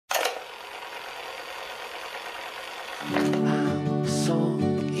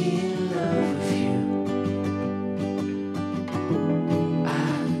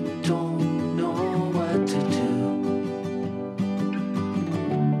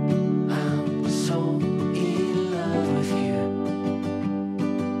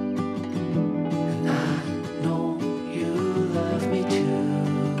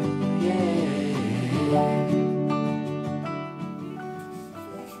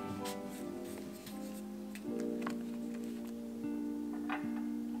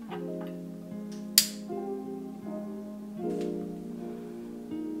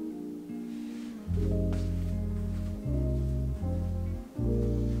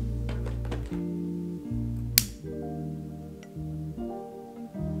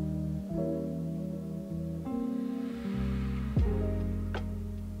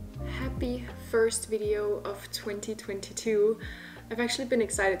first video of 2022. I've actually been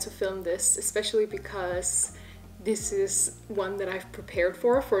excited to film this, especially because this is one that I've prepared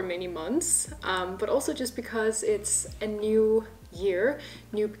for many months, but also just because it's a new year,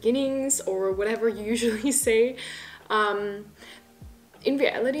 new beginnings, or whatever you usually say. In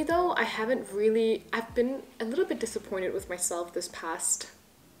reality though, I've been a little bit disappointed with myself this past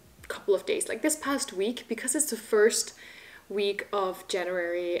couple of days, like this past week, because it's the first week of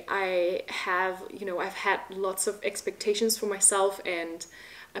January. I've had lots of expectations for myself, and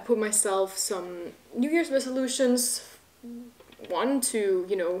I put myself some New Year's resolutions. One, to,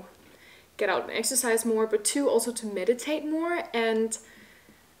 get out and exercise more, but two, also to meditate more. And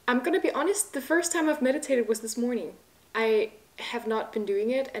I'm gonna be honest, the first time I've meditated was this morning. I have not been doing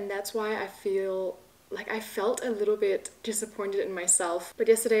it, and that's why I feel like I felt a little bit disappointed in myself. But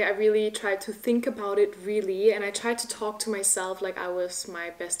yesterday I really tried to think about it and I tried to talk to myself like I was my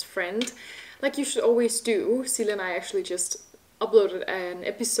best friend, like you should always do. Sissel and I actually just uploaded an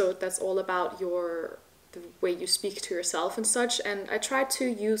episode that's all about the way you speak to yourself and such, and I tried to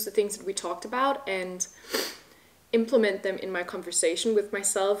use the things that we talked about and implement them in my conversation with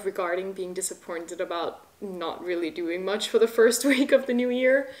myself regarding being disappointed about not really doing much for the first week of the new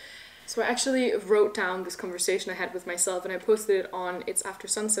year. So I actually wrote down this conversation I had with myself and I posted it on It's After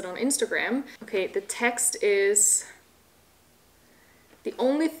Sunset on Instagram. Okay, the text is: the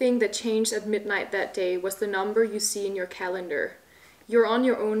only thing that changed at midnight that day was the number you see in your calendar. You're on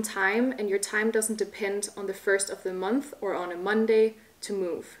your own time, and your time doesn't depend on the first of the month or on a Monday to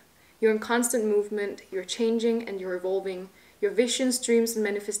move. You're in constant movement, you're changing and you're evolving. Your visions, dreams, and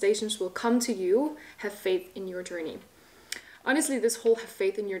manifestations will come to you. Have faith in your journey. Honestly, this whole have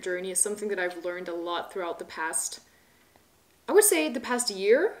faith in your journey is something that I've learned a lot throughout the past, I would say the past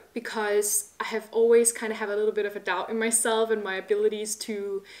year, because I have always kind of had a little bit of a doubt in myself and my abilities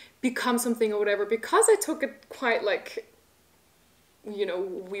to become something or whatever, because I took it quite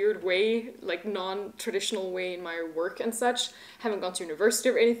weird way, like non-traditional way in my work and such. Haven't gone to university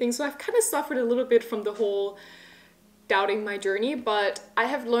or anything, so I've kind of suffered a little bit from the whole doubting my journey, but I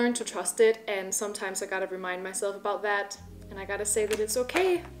have learned to trust it, and sometimes I gotta remind myself about that. And I gotta say that it's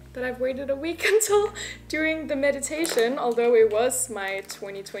okay that I've waited a week until doing the meditation, although it was my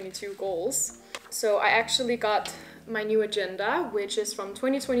 2022 goals. So I actually got my new agenda, which is from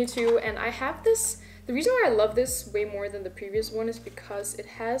 2022, and I have this. The reason why I love this way more than the previous one is because it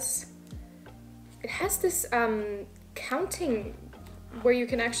has this counting where you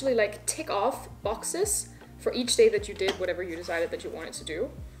can actually like tick off boxes for each day that you did whatever you decided that you wanted to do.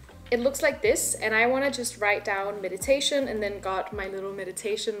 It looks like this, and I want to just write down meditation and then got my little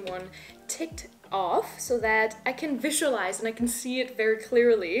meditation one ticked off so that I can visualize and I can see it very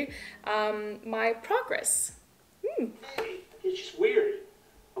clearly, my progress. It's just weird,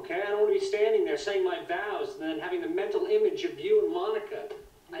 okay? I don't want to be standing there saying my vows and then having the mental image of you and Monica.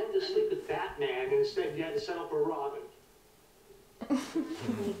 I had to sleep with that man, and instead you had to set up a Robin.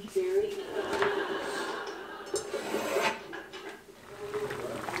 Very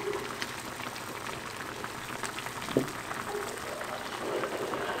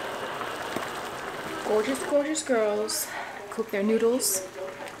Gorgeous, gorgeous girls cook their noodles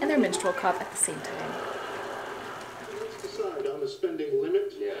and their menstrual cup at the same time. Let's decide on the spending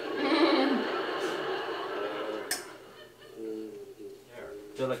limit.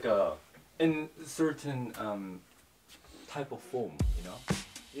 They're like in certain type of foam,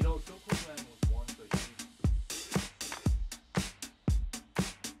 Chocolate Man was once a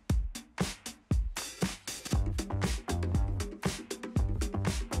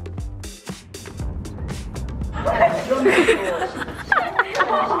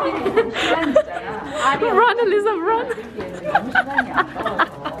Run, Elisa, run!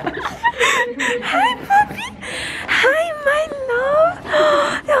 Hi, puppy! Hi, my love!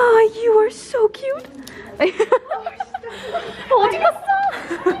 Oh, you are so cute! 어디 갔어?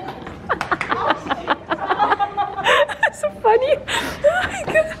 So funny!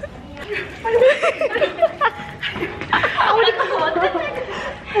 Oh my god!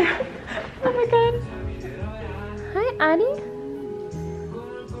 Oh my god! Hi, Annie!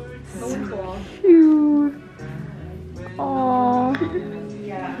 Cute. Aww.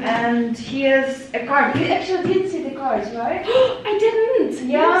 Yeah, and here's a card. You actually did see the cards, right? I didn't!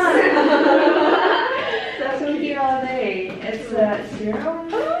 Yeah! That's what here all day. It's Serum,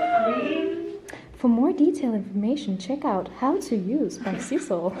 Cream. For more detailed information, check out How to Use by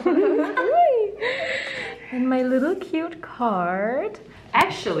Sissel. And my little cute card.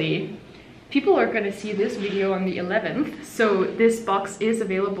 Actually, people are going to see this video on the 11th, so this box is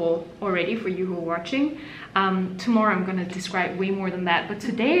available already for you who are watching. Tomorrow I'm going to describe way more than that, but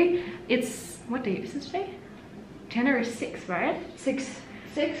today it's what day is this today? January 6th, right? 6.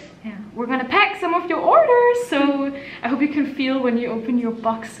 6. Yeah, we're gonna pack some of your orders, so I hope you can feel when you open your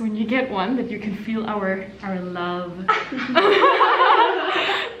box, when you get one, that you can feel our love. Okay,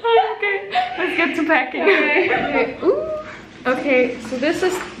 let's get to packing. Okay. Ooh. Okay, so this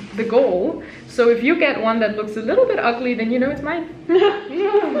is the goal. So if you get one that looks a little bit ugly, then you know it's mine.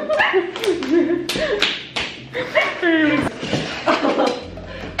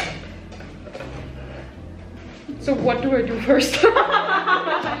 So what do I do first? You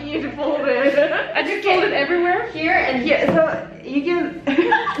need to fold it. I just fold it everywhere? Here and here. So you can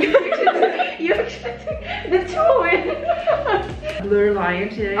you the tool in blur line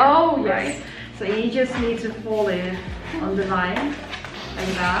today. Oh, yes. Right? So you just need to fold it on the line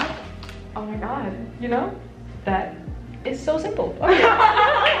like that. Oh my god, you know? That is so simple. Okay.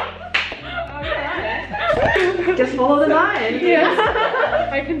 Just follow the line. Yes,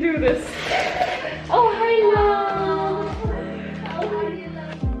 I can do this. Oh, hi, love.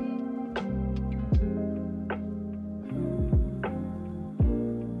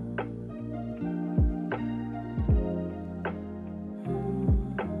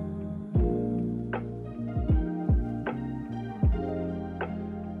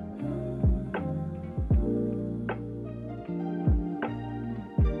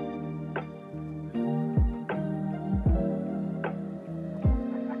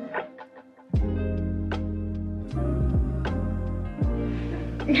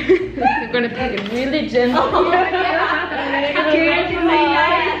 We're gonna take it really gently.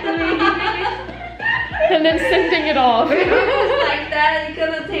 And then sending it off. Like that, it's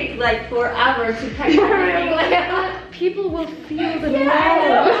gonna take like 4 hours to pack everything. People will feel the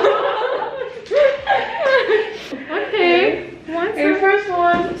love. Okay. Your first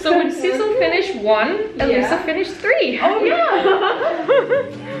one. So when Sissel finished 1, Elisa finished 3. Oh yeah.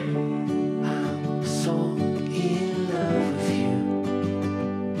 So in love with you.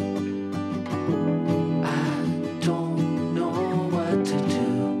 I don't know what to do.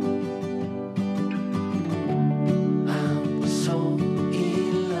 I'm so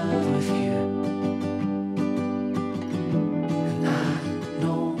in love with you. And I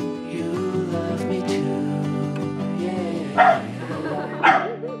know you love me too. Yeah.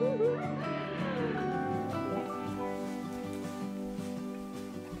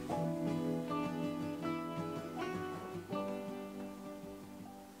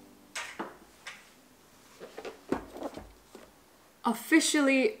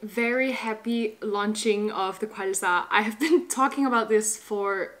 Officially very happy launching of the Gwalsa. I have been talking about this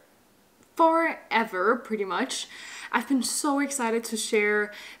for forever, pretty much. I've been so excited to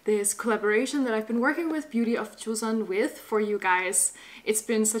share this collaboration that I've been working with Beauty of Joseon with for you guys. It's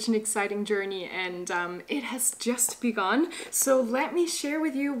been such an exciting journey and it has just begun. So let me share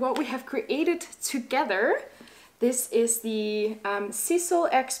with you what we have created together. This is the Sissel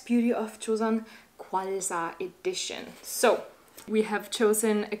x Beauty of Joseon Gwalsa edition. So we have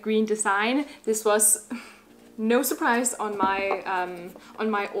chosen a green design. This was no surprise on my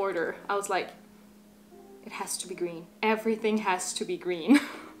order. I was like, it has to be green. Everything has to be green.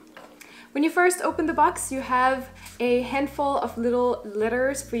 When you first open the box, you have a handful of little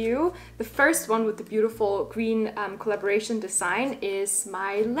letters for you. The first one with the beautiful green collaboration design is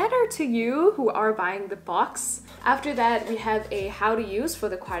my letter to you who are buying the box. After that, we have a how to use for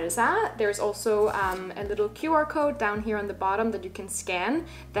the Gwalsa. There's also a little QR code down here on the bottom that you can scan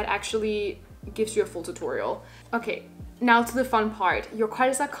that actually gives you a full tutorial. Okay. Now to the fun part. Your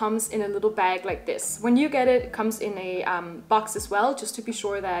Gwalsa comes in a little bag like this. When you get it, it comes in a box as well, just to be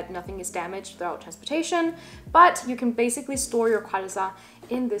sure that nothing is damaged throughout transportation. But you can basically store your Gwalsa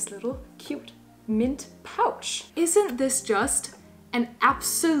in this little cute mint pouch. Isn't this just an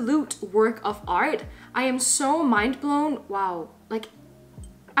absolute work of art? I am so mind blown. Wow, like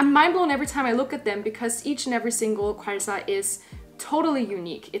I'm mind blown every time I look at them because each and every single Gwalsa is totally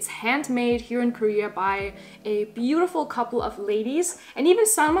unique. It's handmade here in Korea by a beautiful couple of ladies, and even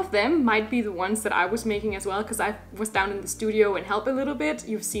some of them might be the ones that I was making as well because I was down in the studio and helped a little bit.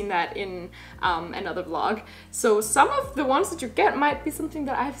 You've seen that in another vlog. So some of the ones that you get might be something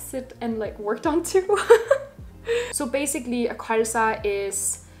that I've sit and like worked on too. So basically a Gwalsa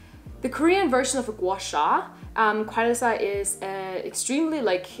is the Korean version of a gua sha. Gwalsa is extremely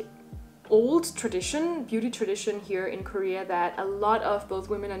like old tradition, beauty tradition here in Korea that a lot of both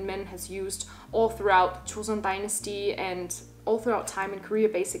women and men has used all throughout Joseon Dynasty and all throughout time in Korea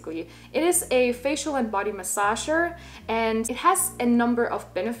basically. It is a facial and body massager and it has a number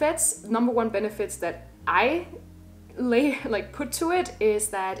of benefits. Number one benefits that I put to it is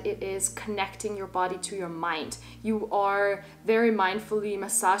that it is connecting your body to your mind. You are very mindfully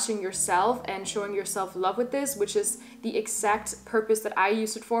massaging yourself and showing yourself love with this, which is the exact purpose that I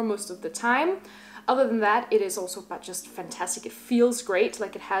use it for most of the time. Other than that, it is also just fantastic. It feels great.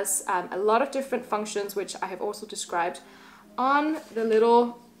 Like, it has a lot of different functions, which I have also described on the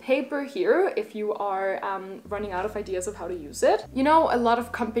little paper here if you are running out of ideas of how to use it. You know, a lot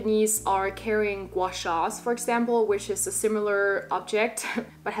of companies are carrying gua shas, for example, which is a similar object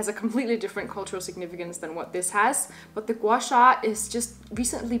but has a completely different cultural significance than what this has. But the gua sha is just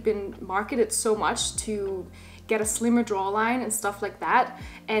recently been marketed so much to get a slimmer jawline and stuff like that,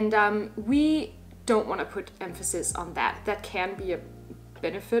 and we don't want to put emphasis on that. That can be a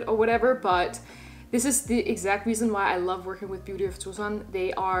benefit or whatever, but this is the exact reason why I love working with Beauty of Joseon.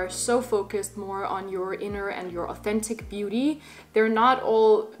 They are so focused more on your inner and your authentic beauty. They're not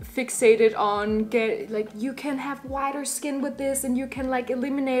all fixated on you can have whiter skin with this, and you can like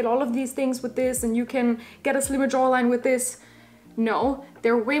eliminate all of these things with this, and you can get a slimmer jawline with this. No,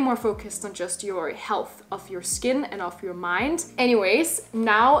 they're way more focused on just your health of your skin and of your mind. Anyways,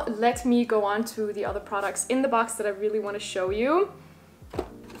 now let me go on to the other products in the box that I really want to show you.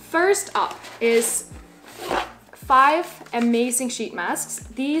 First up is 5 amazing sheet masks.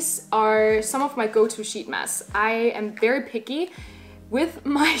 These are some of my go-to sheet masks. I am very picky with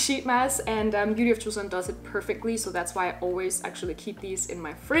my sheet masks, and Beauty of Joseon does it perfectly, so that's why I always actually keep these in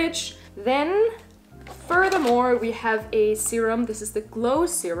my fridge. Then, furthermore, we have a serum. This is the Glow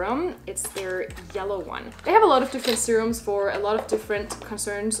Serum. It's their yellow one. They have a lot of different serums for a lot of different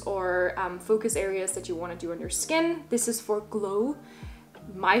concerns or focus areas that you want to do on your skin. This is for glow.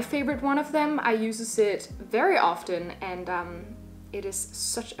 My favorite one of them. I use it very often, and it is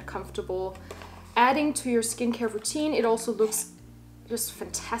such a comfortable adding to your skincare routine. It also looks just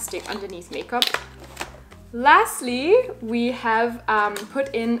fantastic underneath makeup. Lastly, we have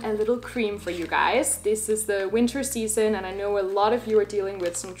put in a little cream for you guys. This is the winter season, and I know a lot of you are dealing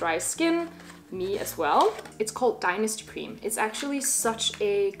with some dry skin, me as well. It's called Dynasty Cream. It's actually such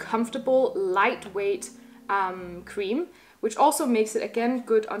a comfortable, lightweight cream, which also makes it, again,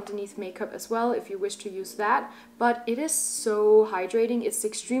 good underneath makeup as well if you wish to use that. But it is so hydrating. It's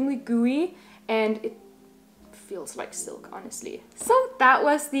extremely gooey, and it feels like silk, honestly. So that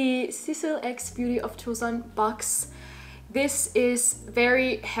was the Sissel X Beauty of Joseon box. This is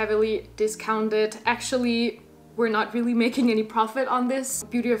very heavily discounted. Actually, we're not really making any profit on this.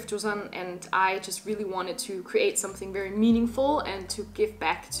 Beauty of Joseon and I just really wanted to create something very meaningful and to give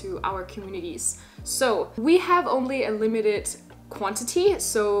back to our communities. So we have only a limited quantity,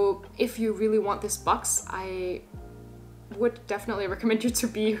 so if you really want this box, I would definitely recommend you to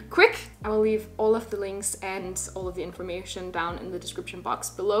be quick. I will leave all of the links and all of the information down in the description box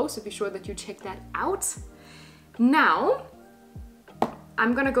below, so be sure that you check that out. Now,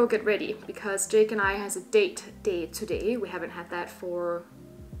 I'm gonna go get ready because Jake and I has a date day today. We haven't had that for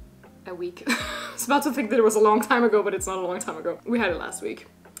a week. I was about to think that it was a long time ago, but it's not a long time ago. We had it last week.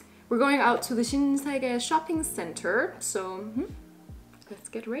 We're going out to the Shinsegae shopping center, so let's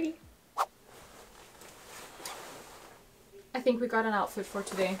get ready. I think we got an outfit for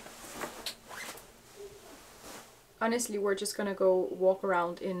today. Honestly, we're just gonna go walk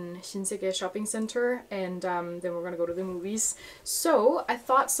around in Shinsegae shopping center, and then we're gonna go to the movies. So I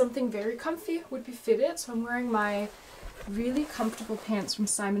thought something very comfy would be fitted, so I'm wearing my really comfortable pants from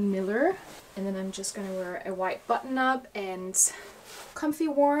Simon Miller, and then I'm just gonna wear a white button-up and comfy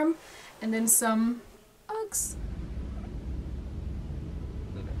warm, and then some Uggs.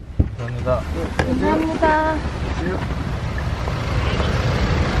 감사합니다. 감사합니다.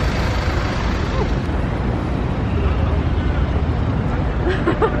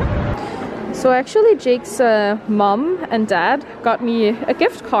 So actually Jake's mom and dad got me a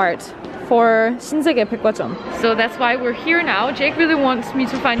gift card for Shinsegae 백화점. So that's why we're here now. Jake really wants me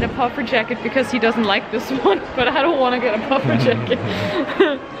to find a puffer jacket because he doesn't like this one, but I don't want to get a puffer jacket.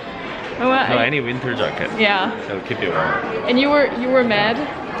 No, any winter jacket. Yeah. It'll keep you warm. And you were mad?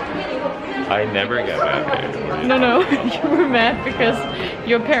 I never get mad. No, you were mad because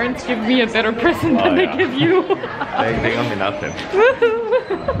your parents give me a better present than they give you. They got me nothing.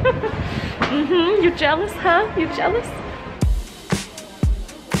 You jealous, huh? You jealous?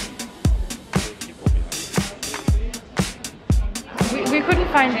 We couldn't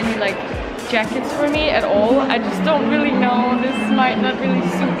find any like jackets for me at all. I just don't really know. This might not really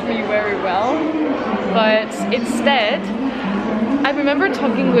suit me very well. But instead, I remember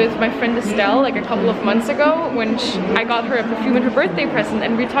talking with my friend Estelle like a couple of months ago when I got her a perfume at her birthday present,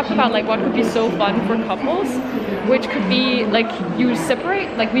 and we talked about like what could be so fun for couples, which could be like you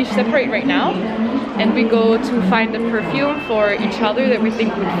separate, like we separate right now, and we go to find a perfume for each other that we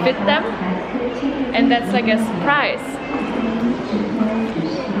think would fit them, and that's like a surprise.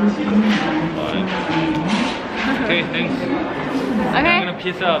 Okay, thanks. Okay. I'm gonna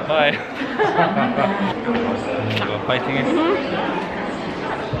peace out. Bye. Fighting it.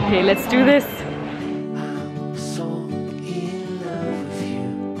 Okay, let's do this. So in love with you.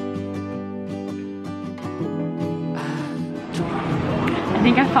 I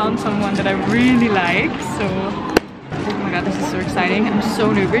think I found someone that I really like, so oh my god, this is so exciting. I'm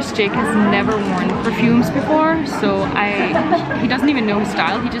so nervous. Jake has never worn perfumes before, so he doesn't even know his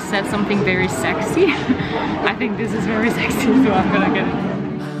style. He just said something very sexy. I think this is very sexy, so I'm gonna get it.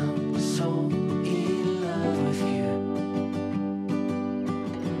 So in love with you.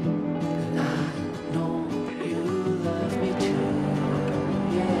 I know you love me too.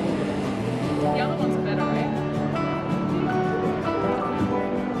 The other one's better, right?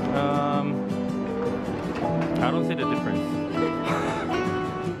 I don't see the difference.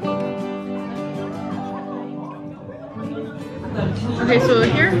 Okay, so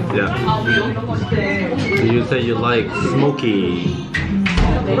here? Yeah. You say you like smoky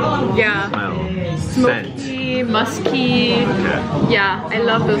Yeah. smell. Smoky, musky. Okay. Yeah, I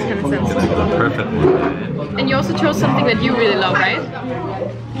love those kind of scents. Perfect. And you also chose something that you really love, right?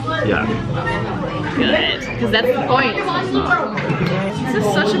 Yeah. Good, because that's the point. This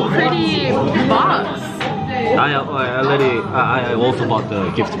is such a pretty box. I also bought the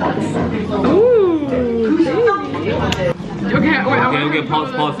gift box. Ooh. Okay, wait. Okay,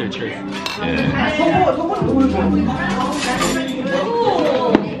 pause there, cheers. Yeah. Oh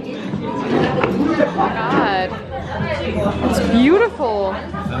my god. It's beautiful.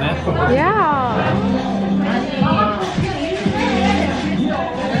 Yeah.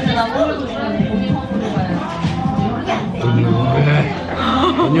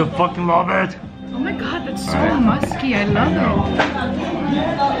 And you fucking love it. Oh my god, that's so musky. I love it.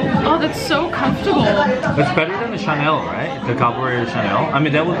 Oh, that's so comfortable. It's better than the Chanel, right? The Cabaret Chanel. I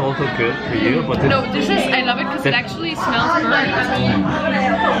mean, that was also good for you, but No, this is, I love it because it actually smells burnt.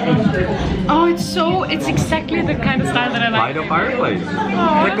 Oh, it's exactly the kind of style that I by like. the fireplace.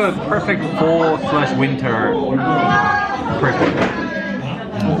 Like a perfect fall/winter perfect.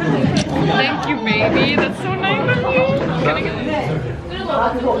 Thank you, baby. That's so nice of you. Can I get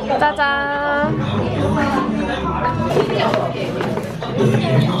Ta-da!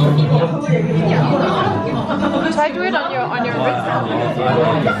 So I do it on your wrist.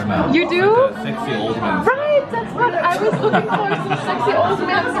 You do? Sexy old man. Right, that's what I was looking for, some sexy old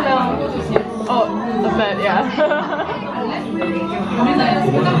man smell. Oh, a bit, yeah.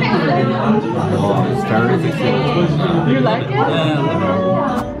 Oh, it's very sexy. You like it?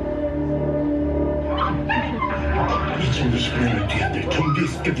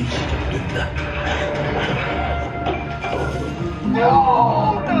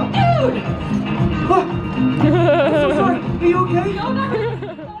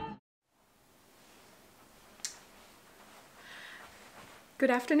 Good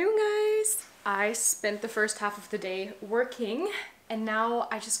afternoon, guys. I spent the first half of the day working and now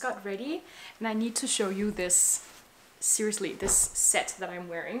I just got ready and I need to show you this, seriously, this set that I'm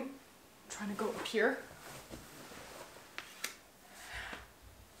wearing. I'm trying to go up here.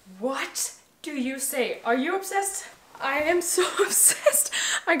 What do you say? Are you obsessed? I am so obsessed.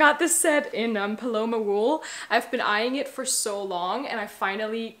 I got this set in Paloma wool. I've been eyeing it for so long and I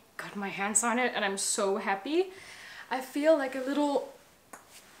finally got my hands on it and I'm so happy. I feel like a little...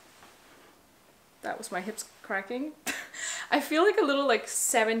 That was my hips cracking. I feel like a little like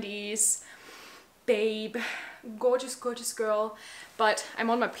 70s babe, gorgeous, gorgeous girl, but I'm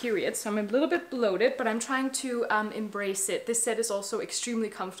on my period, so I'm a little bit bloated, but I'm trying to embrace it. This set is also extremely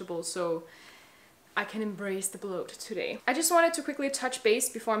comfortable, so I can embrace the bloat today. I just wanted to quickly touch base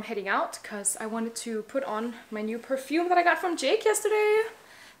before I'm heading out, because I wanted to put on my new perfume that I got from Jake yesterday,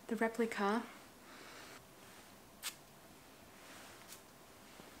 the replica.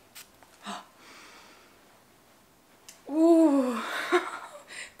 Ooh,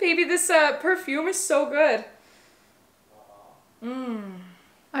 baby, this perfume is so good.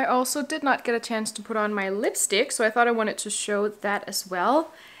 I also did not get a chance to put on my lipstick, so I thought I wanted to show that as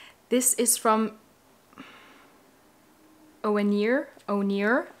well. This is from O'Near.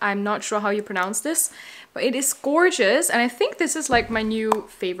 I'm not sure how you pronounce this, but it is gorgeous, and I think this is like my new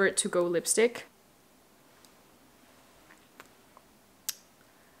favorite to-go lipstick.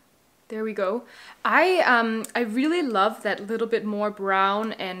 There we go. I really love that little bit more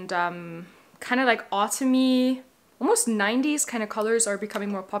brown and kind of like autumny almost 90s kind of colors are becoming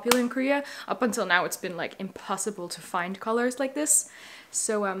more popular in Korea. Up until now, it's been like impossible to find colors like this.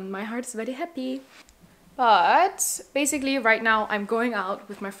 So my heart is very happy. But basically right now I'm going out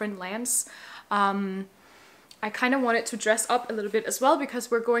with my friend Lance. I kind of wanted to dress up a little bit as well because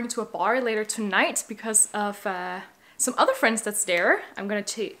we're going to a bar later tonight because of some other friends that's there. I'm gonna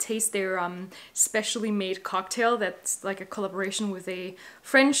taste their specially made cocktail that's like a collaboration with a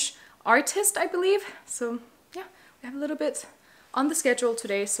French artist, I believe. So yeah, we have a little bit on the schedule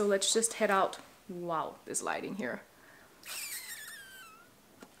today, so let's just head out. Wow, this lighting here.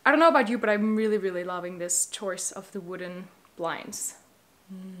 I don't know about you, but I'm really, really loving this choice of the wooden blinds.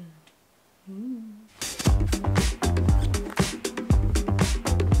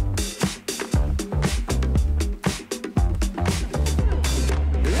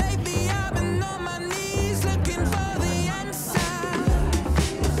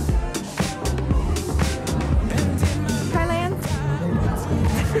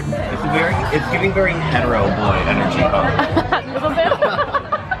 It's giving very hetero boy energy. A little bit.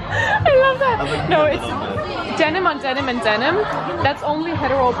 I love that. No, it's denim on denim and denim. That's only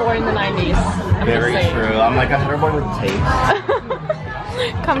hetero boy in the 90s. Very true. I'm like a hetero boy with tape.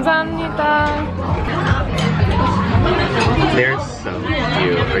 감사합니다. They're so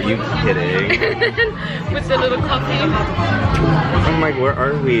cute. Are you kidding? With the little coffee. I'm like, where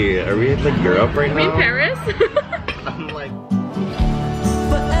are we? Are we in like Europe right now? Are we in Paris? I'm like.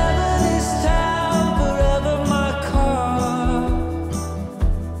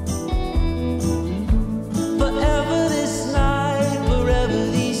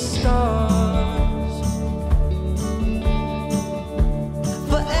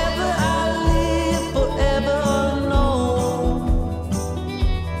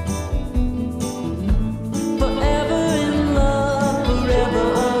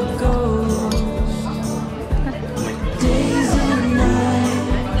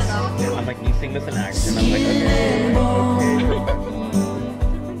 This in action. I'm like, okay.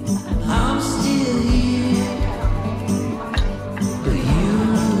 I'm still here, but you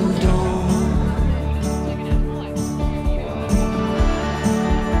don't.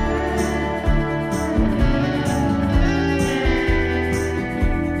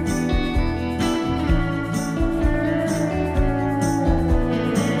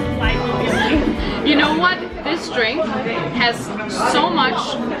 You know what? This drink has so much,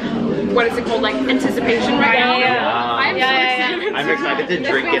 what is it called, like anticipation right now. I'm so excited. I'm excited to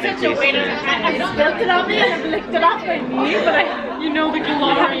drink it and taste it. I spilled it on me and I licked it off my knee, but you know the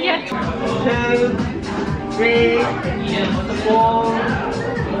glory. 2, 3, 4,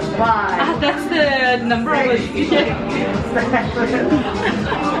 5. That's the number of it.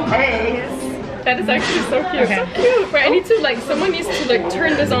 Hey. That is actually so cute. Okay. So cute. Wait, I need to like, someone needs to like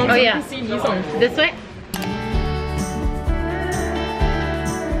turn this on so you can see these on. This way?